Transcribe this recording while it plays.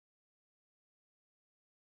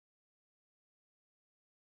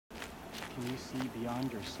Can you see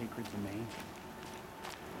beyond your sacred domain?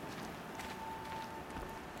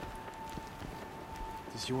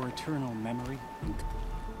 Does your eternal memory...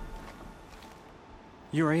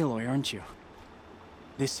 You're Aloy, aren't you?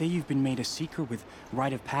 They say you've been made a seeker with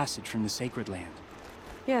rite of passage from the Sacred Land.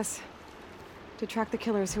 Yes. To track the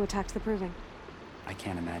killers who attacked the Proving. I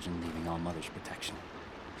can't imagine leaving All-Mother's protection.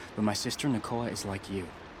 But my sister Nakoa is like you.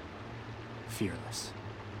 Fearless.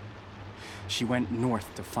 She went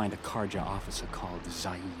north to find a Karja officer called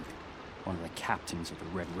Zaid, one of the captains of the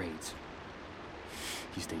Red Raids.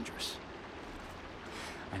 He's dangerous.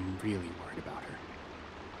 I'm really worried about her.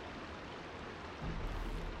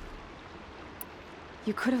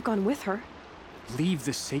 You could have gone with her. Leave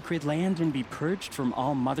the Sacred Land and be purged from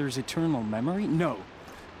All-Mother's eternal memory? No.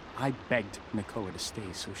 I begged Nakoa to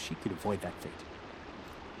stay so she could avoid that fate.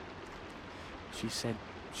 She said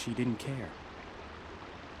she didn't care.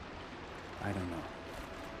 I don't know.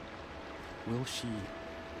 Will she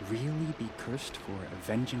really be cursed for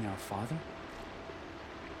avenging our father?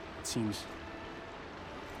 It seems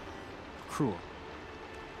cruel.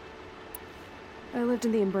 I lived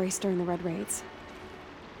in the Embrace during the Red Raids.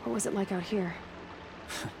 What was it like out here?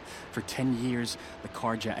 For 10 years, the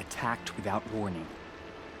Karja attacked without warning.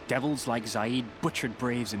 Devils like Zaid butchered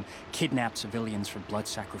braves and kidnapped civilians for blood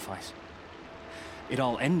sacrifice. It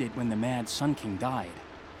all ended when the Mad Sun King died.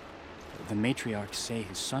 The matriarchs say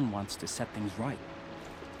his son wants to set things right.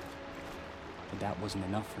 But that wasn't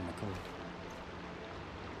enough for Nakoa.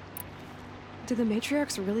 Did the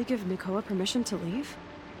matriarchs really give Nakoa permission to leave?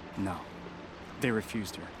 No. They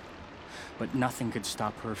refused her. But nothing could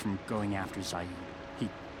stop her from going after Zaid.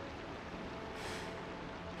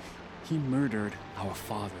 He murdered our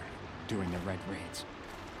father during the Red Raids.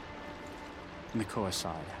 Nakoa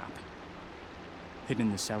saw it happen. Hid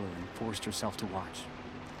in the cellar and forced herself to watch.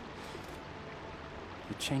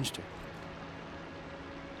 It changed her.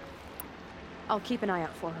 I'll keep an eye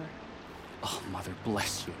out for her. Oh, Mother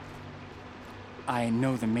bless you. I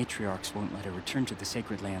know the matriarchs won't let her return to the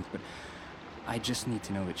Sacred Land, but I just need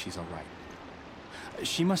to know that she's all right.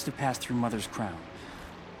 She must have passed through Mother's crown.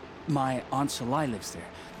 My Aunt Solai lives there.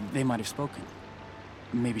 They might have spoken.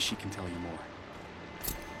 Maybe she can tell you more.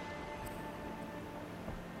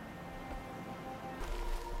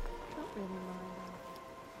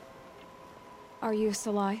 Are you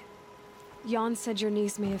Solai? Jan said your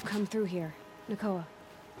niece may have come through here. Nakoa.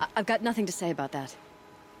 I've got nothing to say about that.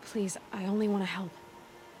 Please, I only want to help.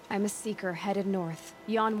 I'm a seeker headed north.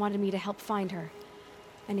 Jan wanted me to help find her.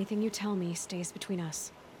 Anything you tell me stays between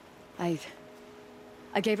us. I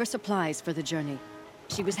gave her supplies for the journey.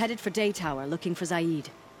 She was headed for Day Tower looking for Zaid.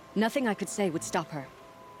 Nothing I could say would stop her.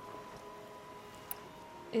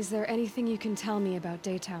 Is there anything you can tell me about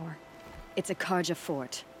Day Tower? It's a Karja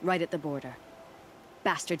fort, right at the border.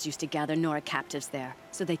 Bastards used to gather Nora captives there,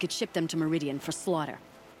 so they could ship them to Meridian for slaughter.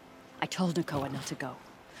 I told Nakoa not to go.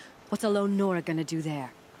 What's a lone Nora gonna do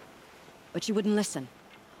there? But she wouldn't listen.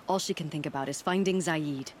 All she can think about is finding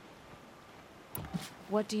Zaid.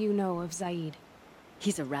 What do you know of Zaid?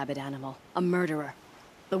 He's a rabid animal, a murderer.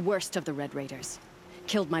 The worst of the Red Raiders.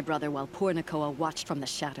 Killed my brother while poor Nakoa watched from the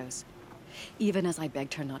shadows. Even as I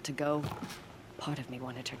begged her not to go, part of me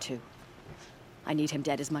wanted her to. I need him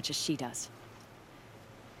dead as much as she does.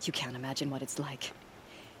 You can't imagine what it's like.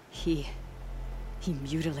 He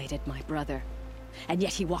mutilated my brother. And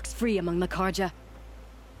yet he walks free among the Karja.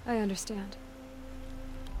 I understand.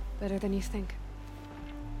 Better than you think.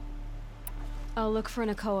 I'll look for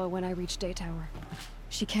Nakoa when I reach Day Tower.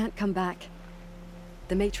 She can't come back.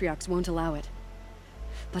 The matriarchs won't allow it.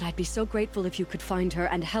 But I'd be so grateful if you could find her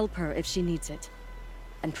and help her if she needs it.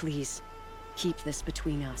 And please, keep this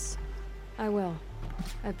between us. I will.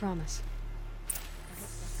 I promise.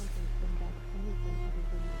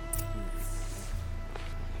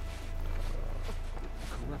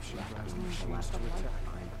 Corruption drives the machines to attack.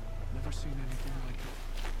 Never seen anything like it.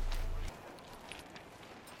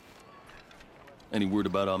 Any word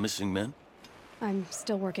about our missing men? I'm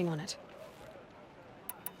still working on it.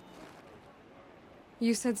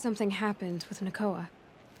 You said something happened with Nakoa.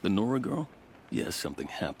 The Nora girl? Yes, something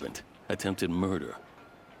happened. Attempted murder.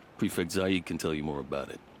 Prefect Zaid can tell you more about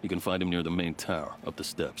it. You can find him near the main tower, up the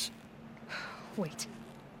steps. Wait.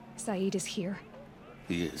 Zaid is here?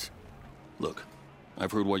 He is. Look,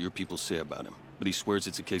 I've heard what your people say about him, but he swears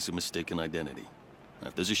it's a case of mistaken identity. Now,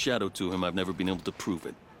 if there's a shadow to him, I've never been able to prove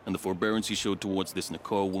it, and the forbearance he showed towards this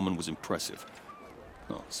Nakoa woman was impressive.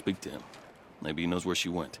 Oh, speak to him. Maybe he knows where she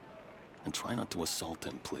went. And try not to assault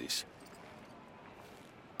him, please.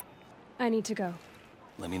 I need to go.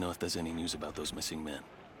 Let me know if there's any news about those missing men.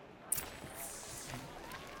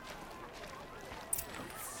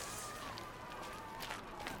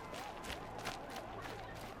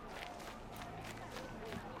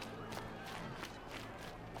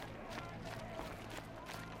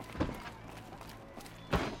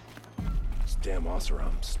 damn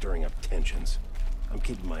Oseram stirring up tensions. I'm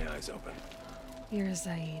keeping my eyes open. You're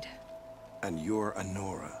Zaid. And you're a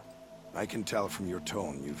Nora. I can tell from your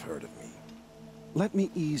tone you've heard of me. Let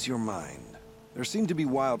me ease your mind. There seem to be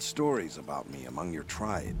wild stories about me among your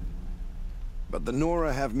tribe. But the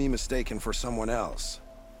Nora have me mistaken for someone else.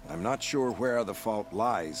 I'm not sure where the fault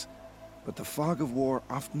lies, but the fog of war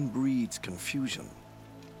often breeds confusion.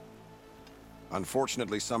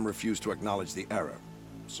 Unfortunately, some refuse to acknowledge the error.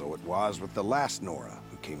 So it was with the last Nora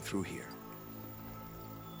who came through here.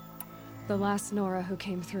 The last Nora who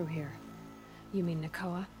came through here. You mean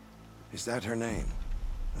Nakoa? Is that her name?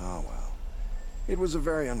 Oh well. It was a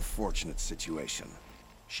very unfortunate situation.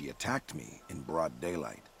 She attacked me in broad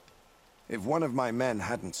daylight. If one of my men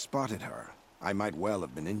hadn't spotted her, I might well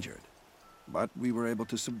have been injured. But we were able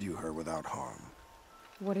to subdue her without harm.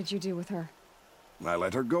 What did you do with her? I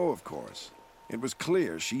let her go, of course. It was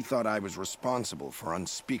clear she thought I was responsible for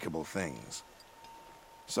unspeakable things.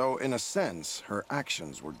 So, in a sense, her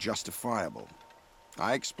actions were justifiable.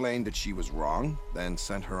 I explained that she was wrong, then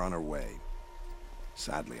sent her on her way.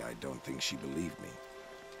 Sadly, I don't think she believed me.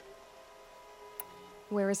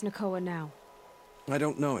 Where is Nakoa now? I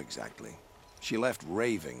don't know exactly. She left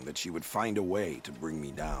raving that she would find a way to bring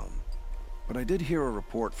me down. But I did hear a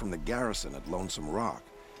report from the garrison at Lonesome Rock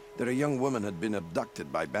that a young woman had been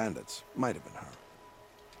abducted by bandits. Might have been her.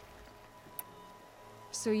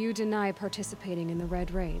 So you deny participating in the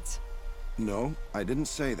Red Raids? No, I didn't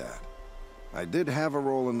say that. I did have a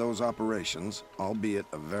role in those operations, albeit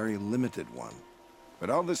a very limited one. But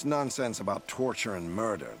all this nonsense about torture and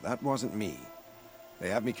murder, that wasn't me. They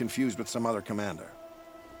have me confused with some other commander.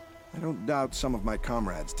 I don't doubt some of my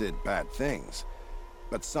comrades did bad things,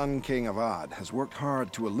 but Sun King Avad has worked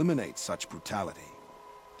hard to eliminate such brutality.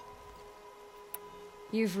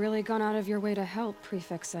 You've really gone out of your way to help,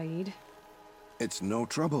 Prefect Zaid. It's no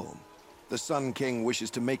trouble. The Sun King wishes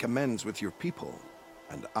to make amends with your people,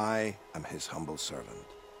 and I am his humble servant.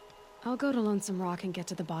 I'll go to Lonesome Rock and get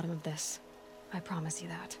to the bottom of this. I promise you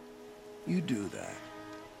that. You do that.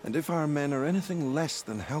 And if our men are anything less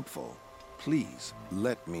than helpful, please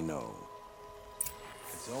let me know.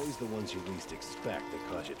 It's always the ones you least expect that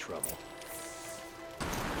cause you trouble.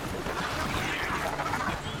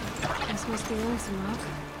 This must be Lonesome Rock.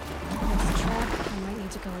 There's a trap. I might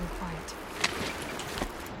need to go in quiet.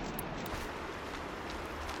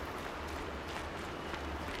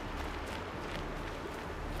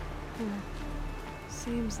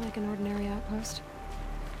 Seems like an ordinary outpost.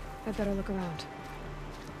 I better look around.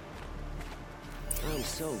 I'm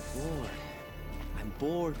so bored. I'm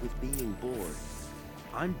bored with being bored.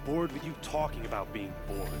 I'm bored with you talking about being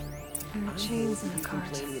bored. There are chains in the cart.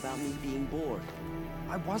 Complaining about me being bored.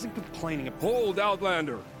 I wasn't complaining about— Hold,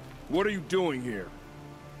 Outlander! What are you doing here?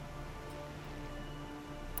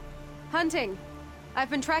 Hunting. I've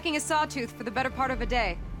been tracking a sawtooth for the better part of a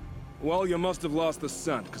day. Well, you must have lost the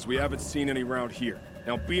scent, because we haven't seen any round here.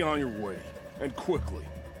 Now be on your way, and quickly.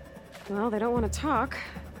 Well, they don't want to talk,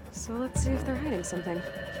 so let's see if they're hiding something.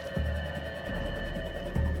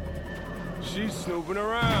 She's snooping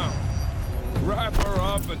around. Wrap her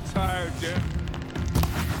up and tie her down.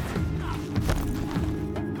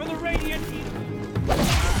 For the Radiant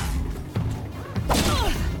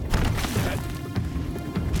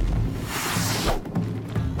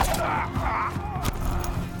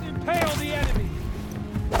impale the enemy!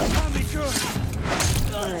 I'll be good!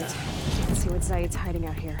 Alright, let's see what Zaid's hiding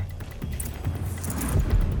out here.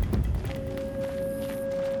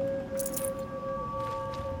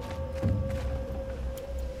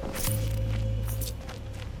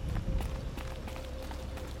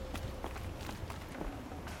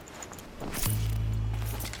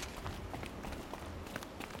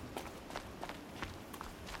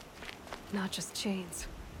 Not just chains,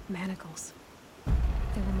 manacles.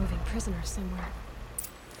 They were moving prisoners somewhere.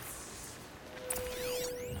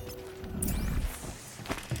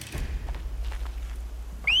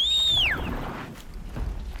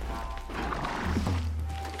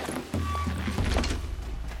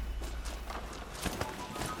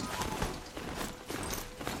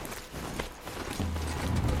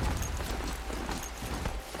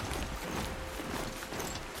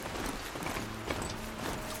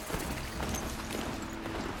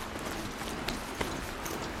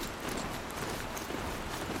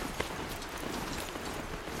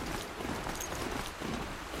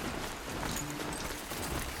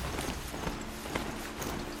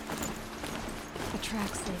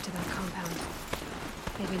 Tracks lead to that compound.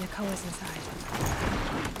 Maybe Nakoa's inside.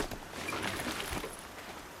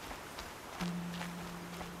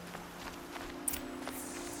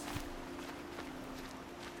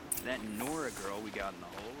 That Nora girl we got in the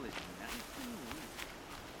hole is nice and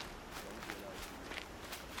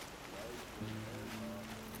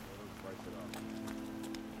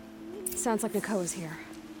neat. Sounds like Nakoa's here.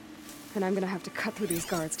 Then I'm gonna have to cut through these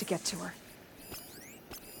guards to get to her.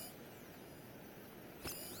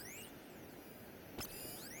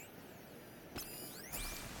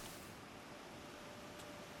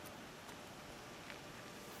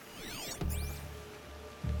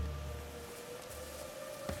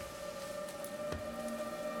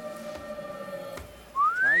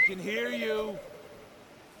 I can hear you.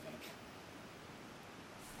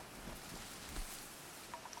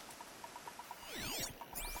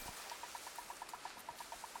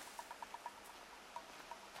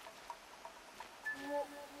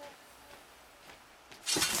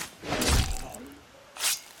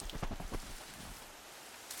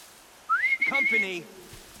 Company.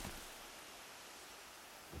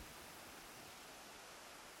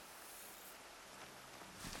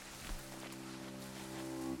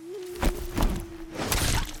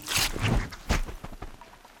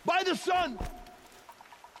 By the sun!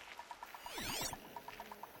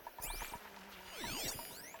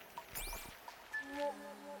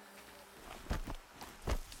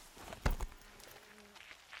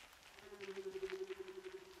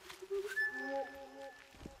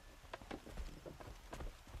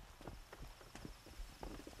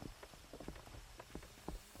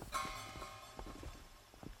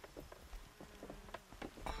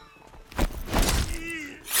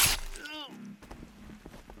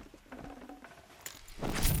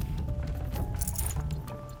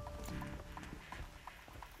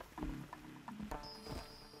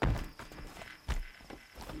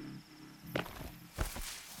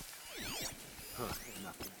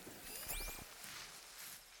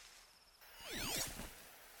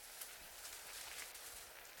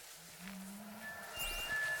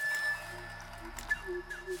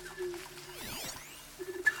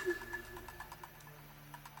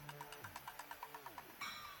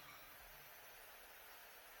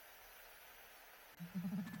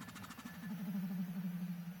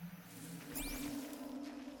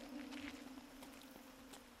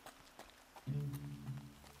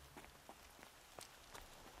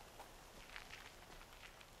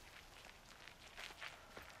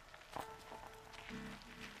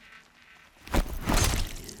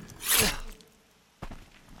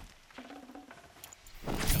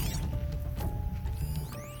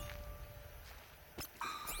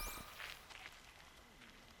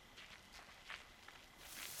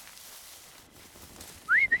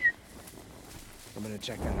 I'm gonna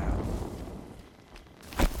check that out.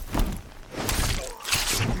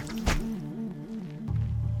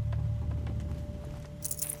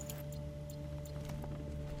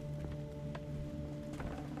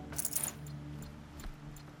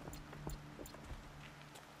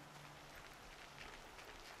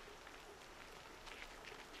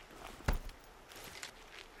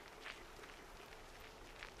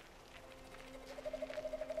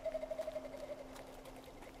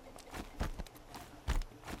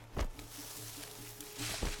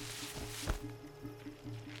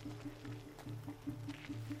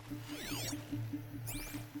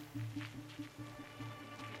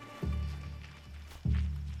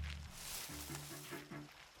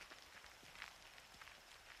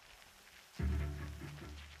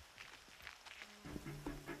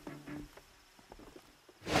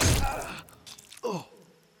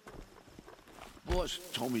 Boss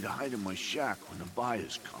told me to hide in my shack when the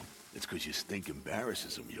buyers come. It's 'cause you stink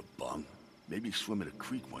embarrasses them, you bum. Maybe swim in a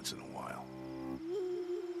creek once in a while.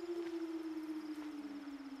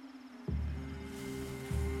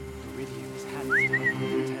 Viridian is handed to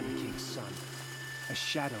overtend the king's son. A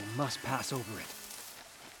shadow must pass over it.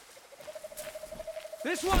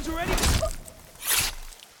 This one's ready.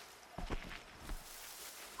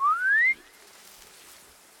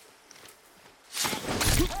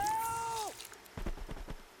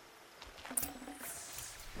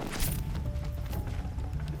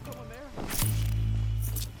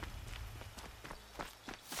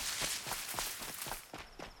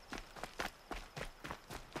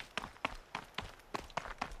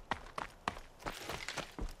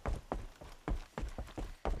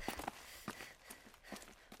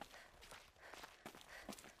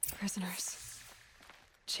 Prisoners.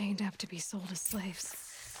 Chained up to be sold as slaves.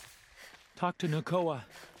 Talk to Nakoa.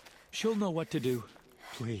 She'll know what to do.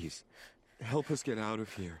 Please, help us get out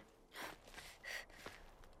of here.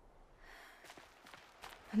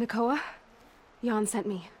 Nakoa? Jan sent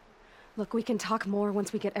me. Look, we can talk more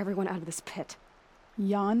once we get everyone out of this pit.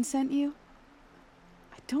 Jan sent you?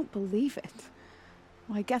 I don't believe it.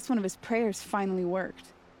 Well, I guess one of his prayers finally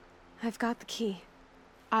worked. I've got the key.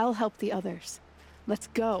 I'll help the others. Let's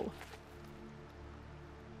go.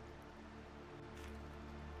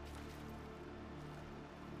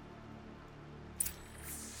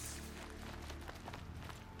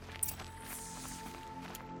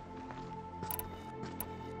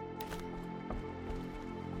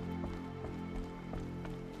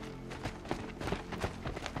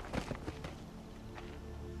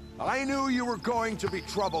 I knew you were going to be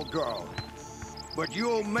trouble, girl. But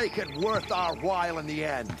you'll make it worth our while in the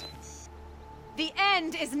end. The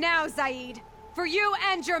end is now, Zaid. For you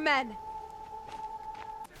and your men.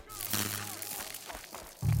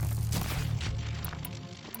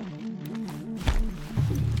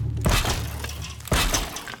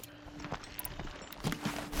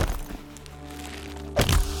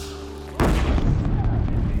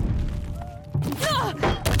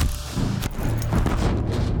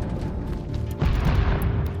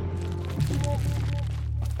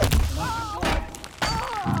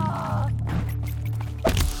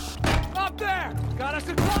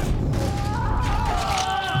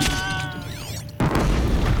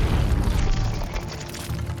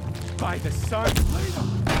 By the sun!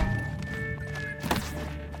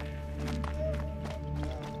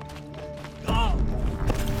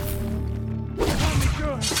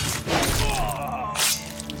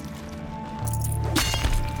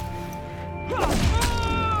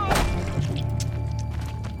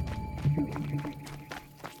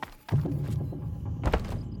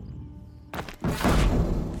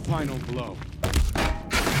 Final blow.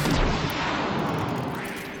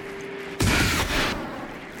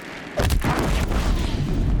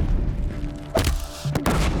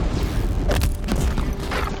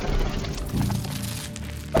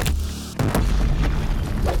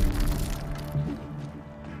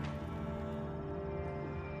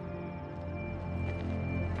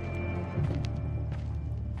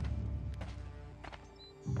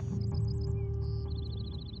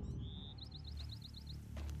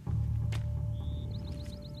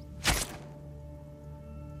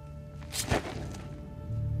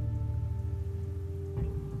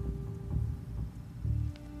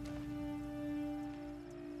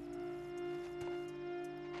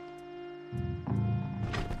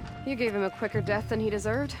 You gave him a quicker death than he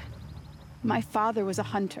deserved. My father was a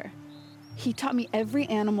hunter. He taught me every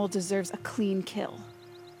animal deserves a clean kill.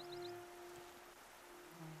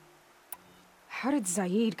 How did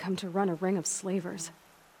Zaid come to run a ring of slavers?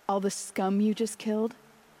 All the scum you just killed,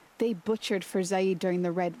 they butchered for Zaid during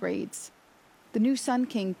the Red Raids. The new Sun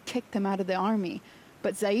King kicked them out of the army,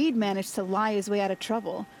 but Zaid managed to lie his way out of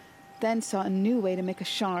trouble, then saw a new way to make a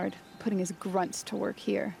shard, putting his grunts to work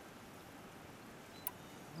here.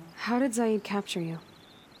 How did Zaid capture you?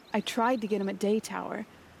 I tried to get him at Day Tower,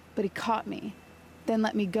 but he caught me, then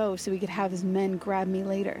let me go so he could have his men grab me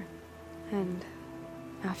later. And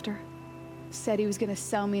after? Said he was gonna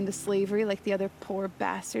sell me into slavery like the other poor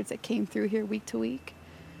bastards that came through here week to week.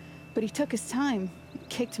 But he took his time,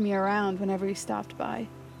 kicked me around whenever he stopped by.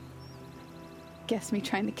 Guess me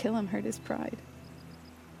trying to kill him hurt his pride.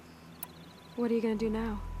 What are you gonna do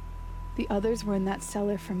now? The others were in that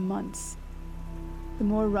cellar for months. The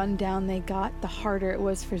more run down they got, the harder it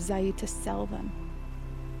was for Zaid to sell them.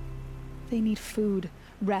 They need food,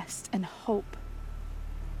 rest, and hope.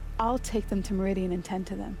 I'll take them to Meridian and tend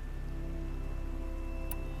to them.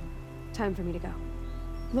 Time for me to go.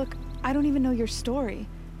 Look, I don't even know your story.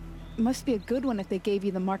 It must be a good one if they gave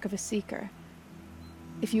you the mark of a seeker.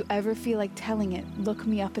 If you ever feel like telling it, look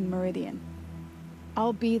me up in Meridian.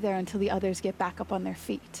 I'll be there until the others get back up on their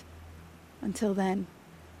feet. Until then,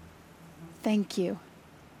 thank you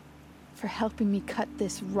for helping me cut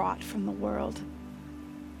this rot from the world.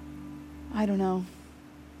 I don't know.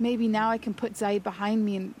 Maybe now I can put Zaid behind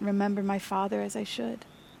me and remember my father as I should.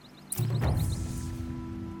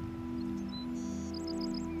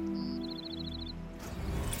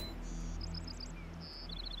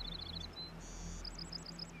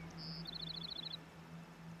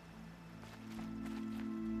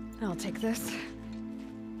 I'll take this.